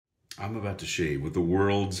I'm about to shave with the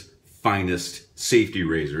world's finest safety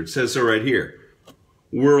razor. It says so right here.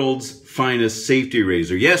 World's finest safety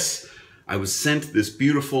razor. Yes, I was sent this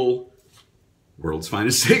beautiful world's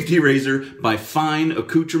finest safety razor by Fine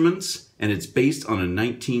Accoutrements, and it's based on a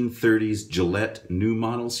 1930s Gillette New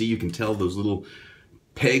model. See, you can tell those little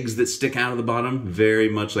pegs that stick out of the bottom, very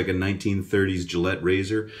much like a 1930s Gillette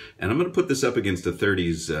razor. And I'm going to put this up against a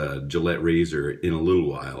 30s Gillette razor in a little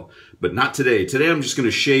while, but not today. Today I'm just going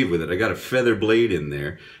to shave with it. I got a feather blade in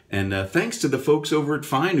there, and thanks to the folks over at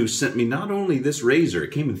Fine who sent me not only this razor,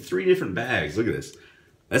 it came in 3 different bags. Look at this.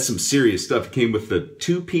 That's some serious stuff. It came with the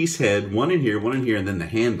 2-piece head, one in here, and then the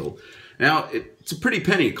handle. Now, it's a pretty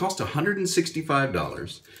penny. It cost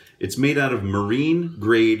 $165. It's made out of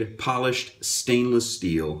marine-grade polished stainless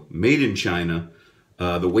steel, made in China.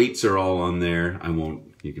 The weights are all on there.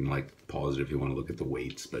 You can like pause it if you want to look at the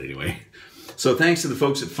weights, but anyway. So thanks to the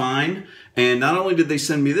folks at Fine. And not only did they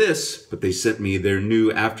send me this, but they sent me their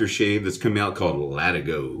new aftershave that's coming out called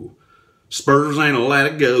Latigo. Spurs ain't a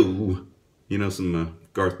Latigo. You know, some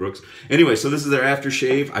Garth Brooks. Anyway, so this is their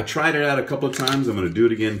aftershave. I tried it out a couple of times. I'm going to do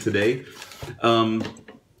it again today.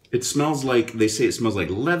 It smells like, they say it smells like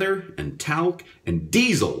leather and talc and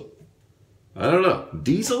diesel. I don't know.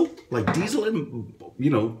 Diesel? Like diesel and, you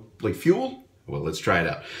know, like fuel? Well, let's try it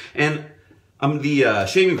out. And the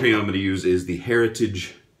shaving cream I'm going to use is the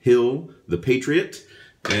Heritage Hill, the Patriot.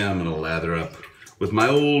 And I'm going to lather up with my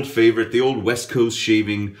old favorite, the old West Coast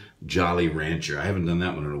shaving Jolly Rancher. I haven't done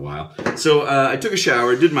that one in a while. So I took a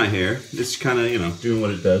shower, did my hair. It's kind of, you know, doing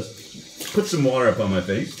what it does. Put some water up on my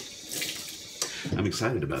face. I'm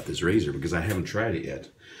excited about this razor because I haven't tried it yet.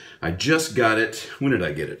 I just got it. When did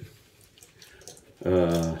I get it?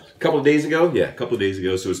 A couple of days ago? Yeah, a couple of days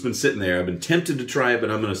ago. So it's been sitting there. I've been tempted to try it, but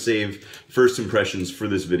I'm going to save first impressions for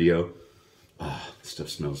this video. Oh, this stuff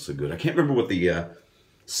smells so good. I can't remember what the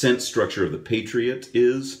scent structure of the Patriot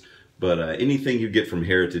is, but anything you get from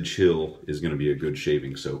Heritage Hill is going to be a good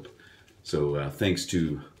shaving soap. So thanks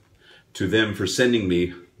to them for sending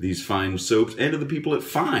me these fine soaps, and to the people at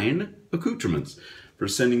Fine Accoutrements for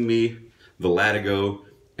sending me the Latigo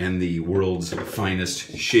and the world's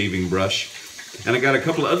finest shaving brush. And I got a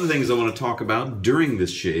couple of other things I want to talk about during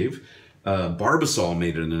this shave. Barbasol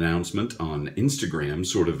made an announcement on Instagram,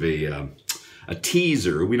 sort of a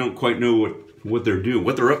teaser. We don't quite know what they're doing,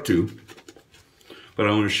 what they're up to, but I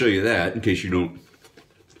want to show you that in case you're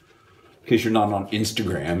not on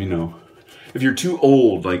Instagram, you know. If you're too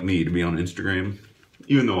old like me to be on Instagram,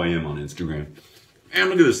 even though I am on Instagram. And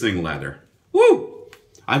look at this thing lather. Woo!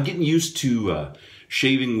 I'm getting used to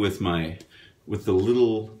shaving with the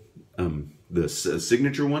little, the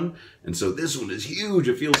signature one. And so this one is huge.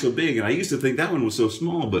 It feels so big. And I used to think that one was so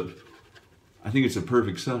small, but I think it's a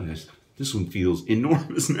perfect size. This one feels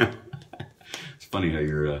enormous now. It's funny how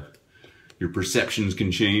your perceptions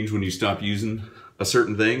can change when you stop using a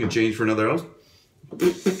certain thing and change for another else.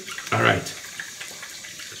 All right.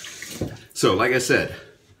 So, like I said,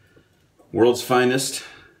 world's finest.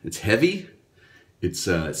 It's heavy. It's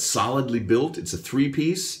solidly built. It's a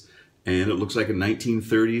 3-piece, and it looks like a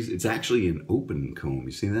 1930s. It's actually an open comb.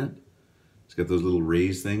 You see that? It's got those little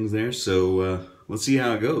raised things there. So let's see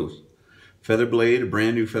how it goes. Feather blade, a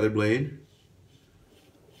brand new feather blade.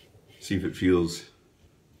 See if it feels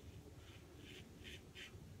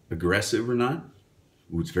aggressive or not.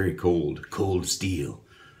 Ooh, it's very cold. Cold steel.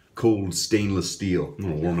 Cold stainless steel. I'm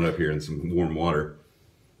going to warm it up here in some warm water.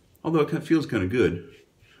 Although it feels kind of good.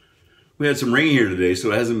 We had some rain here today,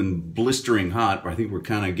 so it hasn't been blistering hot, but I think we're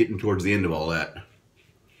kind of getting towards the end of all that.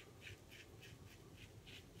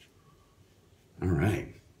 All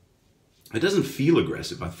right. It doesn't feel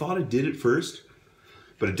aggressive. I thought it did at first,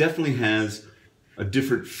 but it definitely has a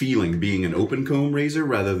different feeling being an open comb razor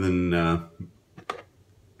rather than,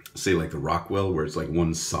 say, like the Rockwell, where it's like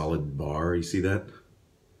one solid bar. You see that?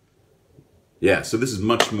 Yeah, so this is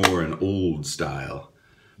much more an old style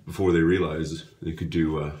before they realized they could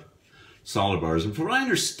do solid bars. And from what I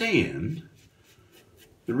understand,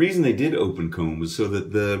 the reason they did open comb was so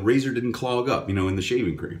that the razor didn't clog up, you know, in the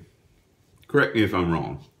shaving cream. Correct me if I'm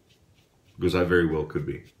wrong, because I very well could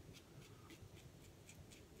be.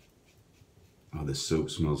 Oh, this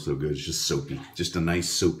soap smells so good. It's just soapy. Just a nice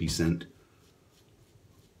soapy scent.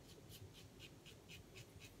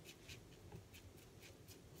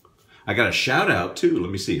 I got a shout out too. Let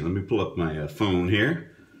me see. Let me pull up my phone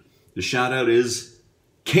here. The shout out is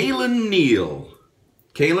Kaylin Neal.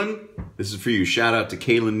 Kaylin, this is for you. Shout out to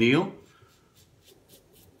Kaylin Neal.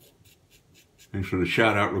 Thanks for the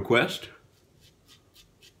shout out request.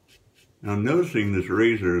 Now I'm noticing this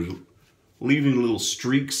razor is leaving little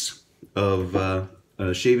streaks of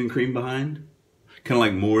shaving cream behind. Kind of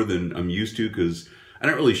like more than I'm used to, because I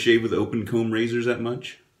don't really shave with open comb razors that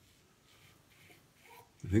much.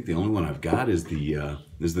 I think the only one I've got is the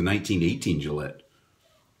 1918 Gillette.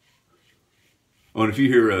 Oh, and if you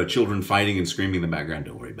hear children fighting and screaming in the background,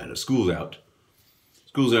 don't worry about it. School's out.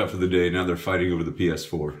 School's out for the day. Now they're fighting over the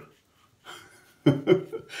PS4.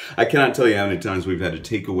 I cannot tell you how many times we've had to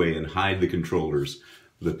take away and hide the controllers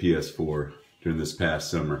of the PS4 during this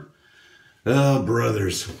past summer. Oh,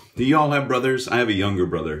 brothers. Do you all have brothers? I have a younger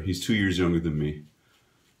brother. He's 2 years younger than me.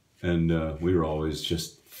 And we were always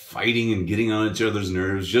just fighting and getting on each other's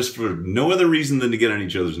nerves, just for no other reason than to get on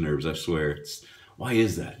each other's nerves, I swear. Why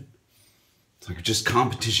is that? It's like just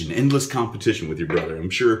competition, endless competition with your brother. I'm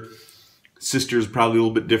sure sister's probably a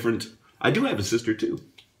little bit different. I do have a sister too.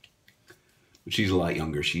 But she's a lot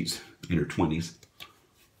younger. She's in her 20s.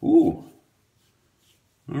 Ooh.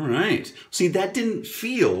 All right. See, that didn't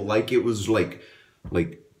feel like it was like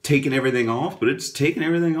taking everything off, but it's taking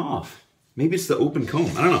everything off. Maybe it's the open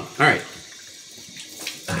comb. I don't know. All right.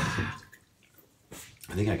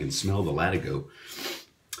 I think I can smell the Latigo.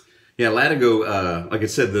 Yeah, Latigo, like I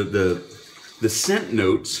said, the scent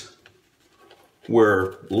notes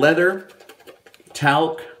were leather,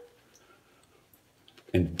 talc,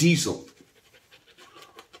 and diesel.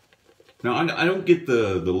 Now, I don't get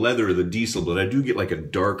the leather or the diesel, but I do get like a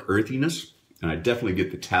dark earthiness, and I definitely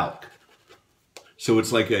get the talc. So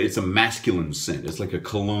it's like it's a masculine scent. It's like a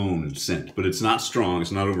cologne scent, but it's not strong.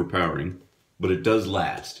 It's not overpowering, but it does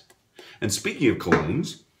last. And speaking of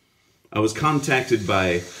colognes, I was contacted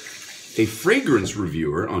by a fragrance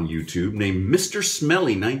reviewer on YouTube named Mr.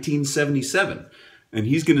 Smelly 1977, and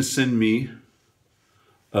he's going to send me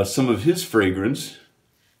some of his fragrance.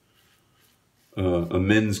 A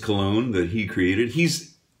men's cologne that he created.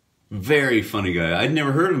 He's a very funny guy. I'd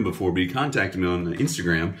never heard of him before, but he contacted me on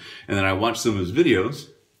Instagram, and then I watched some of his videos.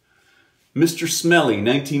 Mr. Smelly,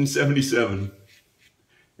 1977.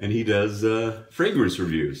 And he does fragrance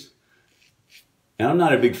reviews. And I'm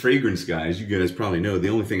not a big fragrance guy, as you guys probably know. The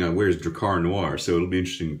only thing I wear is Drakkar Noir, so it'll be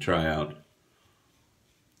interesting to try out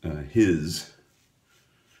his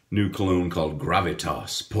new cologne called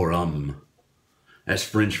Gravitas Pour Homme. That's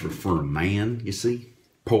French for a man, you see?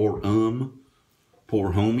 Pour homme,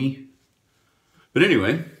 pour homie. But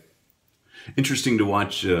anyway, interesting to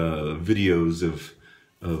watch videos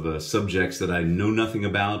of subjects that I know nothing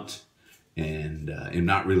about and am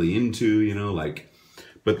not really into, you know, like,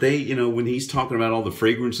 but they, you know, when he's talking about all the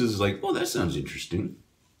fragrances, it's like, oh, that sounds interesting.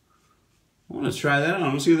 I want to try that out. I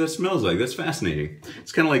want to see what that smells like. That's fascinating.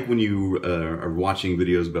 It's kind of like when you are watching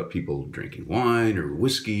videos about people drinking wine or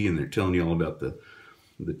whiskey, and they're telling you all about the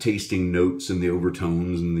tasting notes and the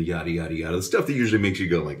overtones and the yada, yada, yada. The stuff that usually makes you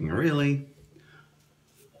go like, really?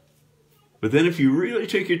 But then if you really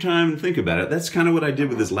take your time and think about it, that's kind of what I did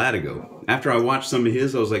with this Latigo. After I watched some of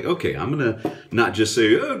his, I was like, okay, I'm going to not just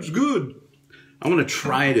say, oh, it's good. I want to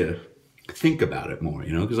try to think about it more,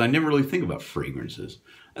 you know, because I never really think about fragrances.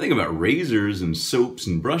 I think about razors and soaps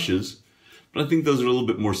and brushes, but I think those are a little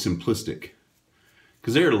bit more simplistic.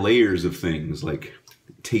 Because there are layers of things like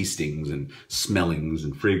tastings and smellings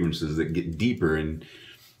and fragrances that get deeper, and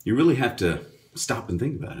you really have to stop and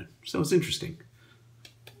think about it. So it's interesting.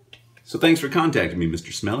 So thanks for contacting me,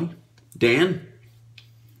 Mr. Smelly. Dan?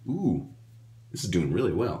 Ooh, this is doing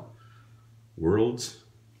really well. World's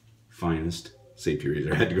finest safety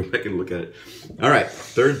razor. I had to go back and look at it. All right,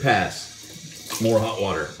 third pass. More hot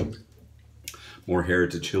water. More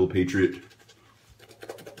Heritage Hill Patriot.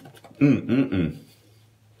 And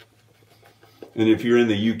if you're in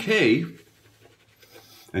the UK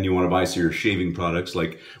and you want to buy some of your shaving products,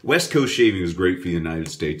 like West Coast Shaving is great for the United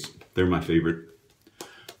States. They're my favorite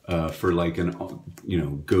for like an, you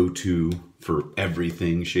know, go-to for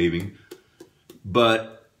everything shaving.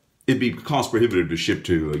 But it'd be cost prohibitive to ship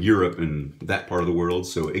to Europe and that part of the world.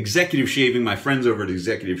 So Executive Shaving, my friends over at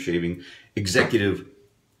Executive Shaving,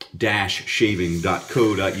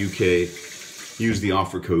 executive-shaving.co.uk, use the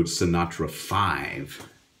offer code Sinatra5.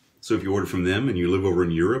 So if you order from them and you live over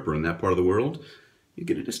in Europe or in that part of the world, you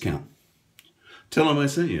get a discount. Tell them I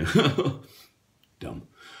sent you. Dumb.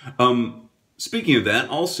 Speaking of that,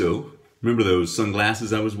 also, remember those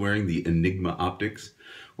sunglasses I was wearing, the Enigma Optics?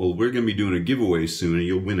 Well, we're going to be doing a giveaway soon, and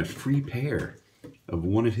you'll win a free pair of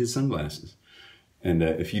one of his sunglasses. And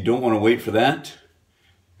if you don't want to wait for that,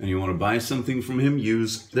 and you want to buy something from him,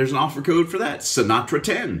 there's an offer code for that,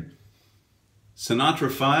 Sinatra10.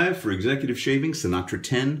 Sinatra 5 for Executive Shaving, Sinatra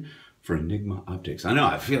 10 for Enigma Optics. I know,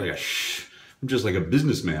 I feel like I'm just like a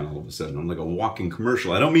businessman all of a sudden. I'm like a walking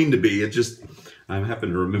commercial. I don't mean to be, it just, I happen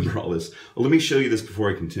to remember all this. Well, let me show you this before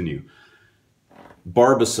I continue.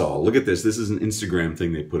 Barbasol. Look at this. This is an Instagram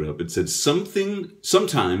thing they put up. It said,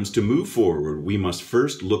 sometimes to move forward, we must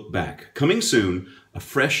first look back. Coming soon, a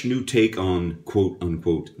fresh new take on, quote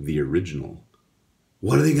unquote, the original.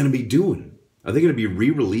 What are they going to be doing? Are they going to be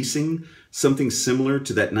re-releasing something similar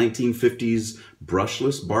to that 1950s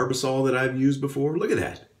brushless Barbasol that I've used before? Look at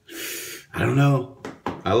that. I don't know.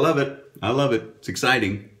 I love it. I love it. It's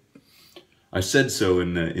exciting. I said so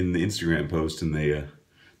in the Instagram post, and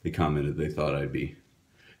they commented they thought I'd be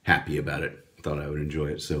happy about it. Thought I would enjoy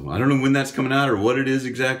it. So I don't know when that's coming out or what it is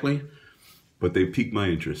exactly, but they piqued my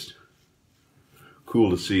interest.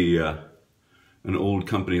 Cool to see an old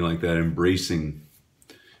company like that embracing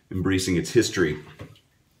its history.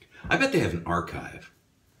 I bet they have an archive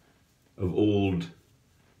of old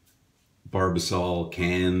Barbasol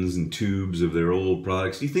cans and tubes of their old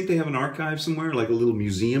products. Do you think they have an archive somewhere, like a little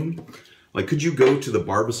museum? Like, could you go to the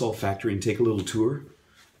Barbasol factory and take a little tour?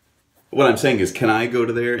 What I'm saying is, can I go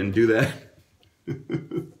to there and do that?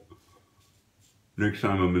 Next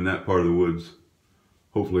time I'm in that part of the woods,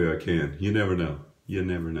 hopefully I can. You never know. You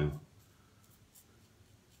never know.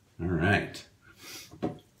 All right.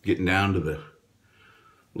 Getting down to the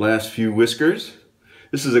last few whiskers.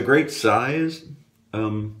 This is a great size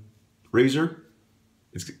razor.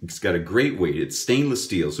 It's got a great weight. It's stainless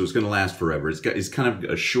steel, so it's going to last forever. It's kind of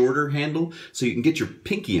a shorter handle, so you can get your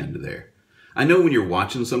pinky under there. I know when you're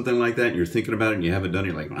watching something like that and you're thinking about it and you haven't done it,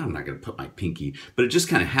 you're like, well, I'm not going to put my pinky. But it just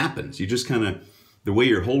kind of happens. You just kind of, the way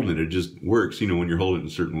you're holding it, it just works, you know, when you're holding it in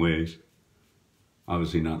certain ways.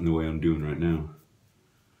 Obviously not in the way I'm doing right now.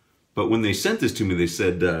 But when they sent this to me, they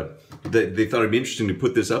said that they thought it'd be interesting to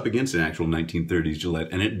put this up against an actual 1930s Gillette.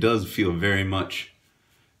 And it does feel very much,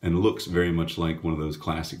 and looks very much like one of those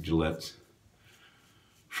classic Gillettes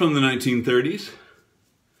from the 1930s.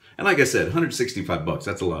 And like I said, 165 bucks,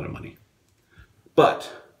 that's a lot of money.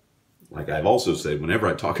 But, like I've also said, whenever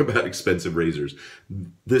I talk about expensive razors,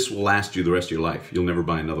 this will last you the rest of your life. You'll never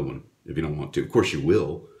buy another one if you don't want to. Of course you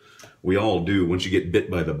will. We all do. Once you get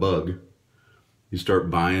bit by the bug, you start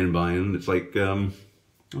buying. It's like, I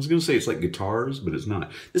was going to say it's like guitars, but it's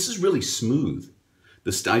not. This is really smooth.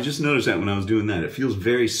 I just noticed that when I was doing that. It feels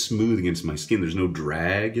very smooth against my skin. There's no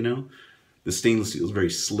drag, you know. The stainless steel is very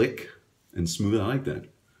slick and smooth. I like that.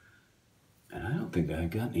 And I don't think I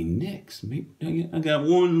got any nicks. Maybe I got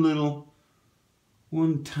one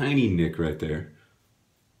tiny nick right there.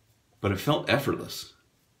 But it felt effortless.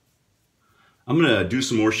 I'm going to do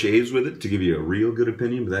some more shaves with it to give you a real good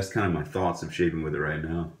opinion, but that's kind of my thoughts of shaving with it right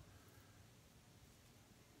now.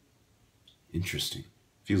 Interesting.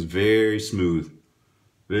 Feels very smooth.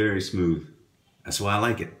 Very smooth. That's why I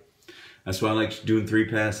like it. That's why I like doing 3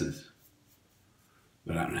 passes.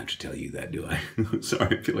 But I don't have to tell you that, do I?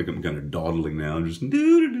 Sorry, I feel like I'm kind of dawdling now. I'm just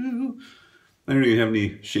doo-doo-doo. I don't even have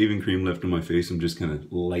any shaving cream left on my face. I'm just kind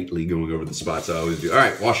of lightly going over the spots I always do. All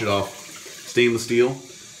right, wash it off. Stainless steel.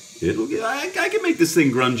 I can make this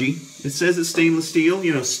thing grungy. It says it's stainless steel.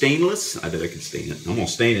 You know, stainless. I bet I can stain it. I'm going to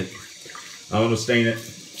stain it. I'm going to stain it.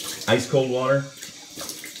 Ice cold water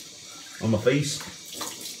on my face.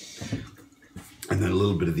 And then a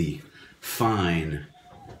little bit of the fine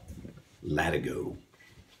Latigo.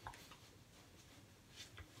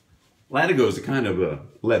 Latigo is a kind of a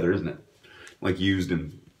leather, isn't it? Like used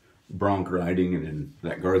in bronc riding and in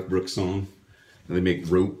that Garth Brooks song. And they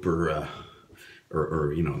make rope or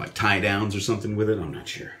you know, like tie downs or something with it. I'm not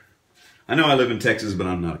sure. I know I live in Texas, but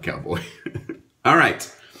I'm not a cowboy. All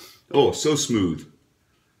right. Oh, so smooth.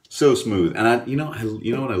 So smooth. And you know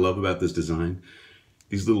what I love about this design?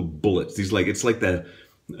 These little bullets. These it's like the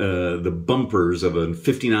bumpers of a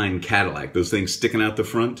 '59 Cadillac. Those things sticking out the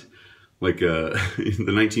front. Like the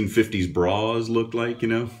 1950s bras looked like, you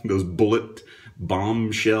know, those bullet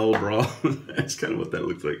bombshell bras. That's kind of what that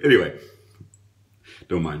looks like. Anyway,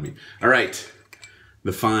 don't mind me. All right,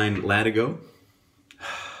 the fine Latigo.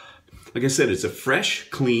 Like I said, it's a fresh,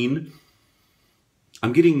 clean. I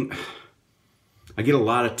get a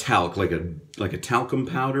lot of talc, like a talcum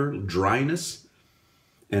powder, dryness,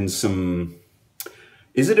 and some.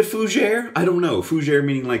 Is it a fougere? I don't know. Fougere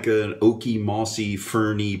meaning like an oaky, mossy,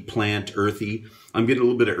 ferny, plant, earthy. I'm getting a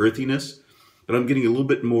little bit of earthiness, but I'm getting a little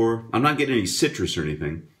bit more. I'm not getting any citrus or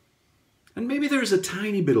anything. And maybe there's a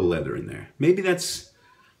tiny bit of leather in there. Maybe there's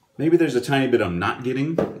a tiny bit I'm not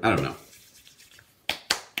getting. I don't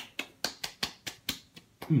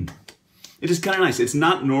know. It is kind of nice. It's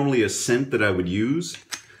not normally a scent that I would use,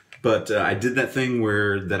 but I did that thing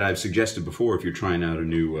that I've suggested before if you're trying out a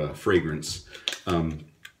new fragrance.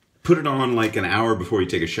 Put it on like an hour before you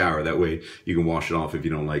take a shower. That way you can wash it off if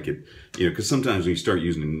you don't like it. You know, because sometimes when you start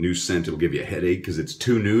using a new scent, it'll give you a headache because it's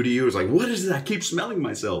too new to you. It's like, what is that? I keep smelling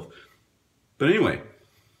myself. But anyway,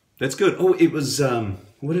 that's good. Oh, it was,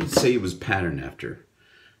 what did it say it was patterned after?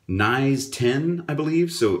 Knize 10, I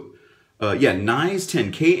believe. So, yeah, Knize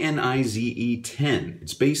 10, Knize 10.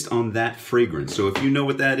 It's based on that fragrance. So if you know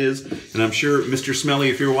what that is, and I'm sure, Mr. Smelly,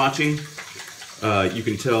 if you're watching, you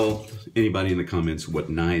can tell anybody in the comments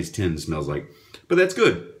what Knize 10 smells like. But that's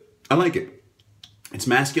good. I like it. It's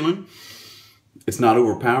masculine. It's not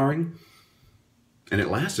overpowering. And it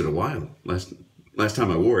lasted a while. Last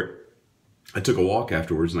time I wore it, I took a walk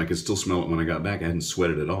afterwards and I could still smell it when I got back. I hadn't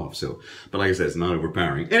sweated it off. So, but like I said, it's not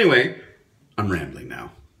overpowering. Anyway, I'm rambling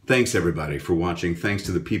now. Thanks everybody for watching. Thanks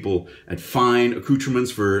to the people at Fine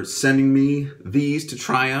Accoutrements for sending me these to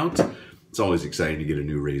try out. It's always exciting to get a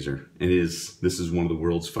new razor. And this is one of the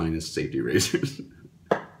world's finest safety razors.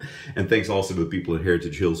 And thanks also to the people at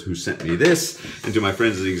Heritage Hills who sent me this, and to my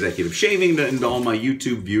friends at Executive Shaving, and to all my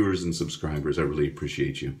YouTube viewers and subscribers. I really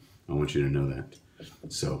appreciate you. I want you to know that.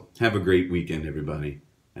 So have a great weekend, everybody,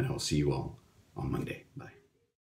 and I'll see you all on Monday. Bye.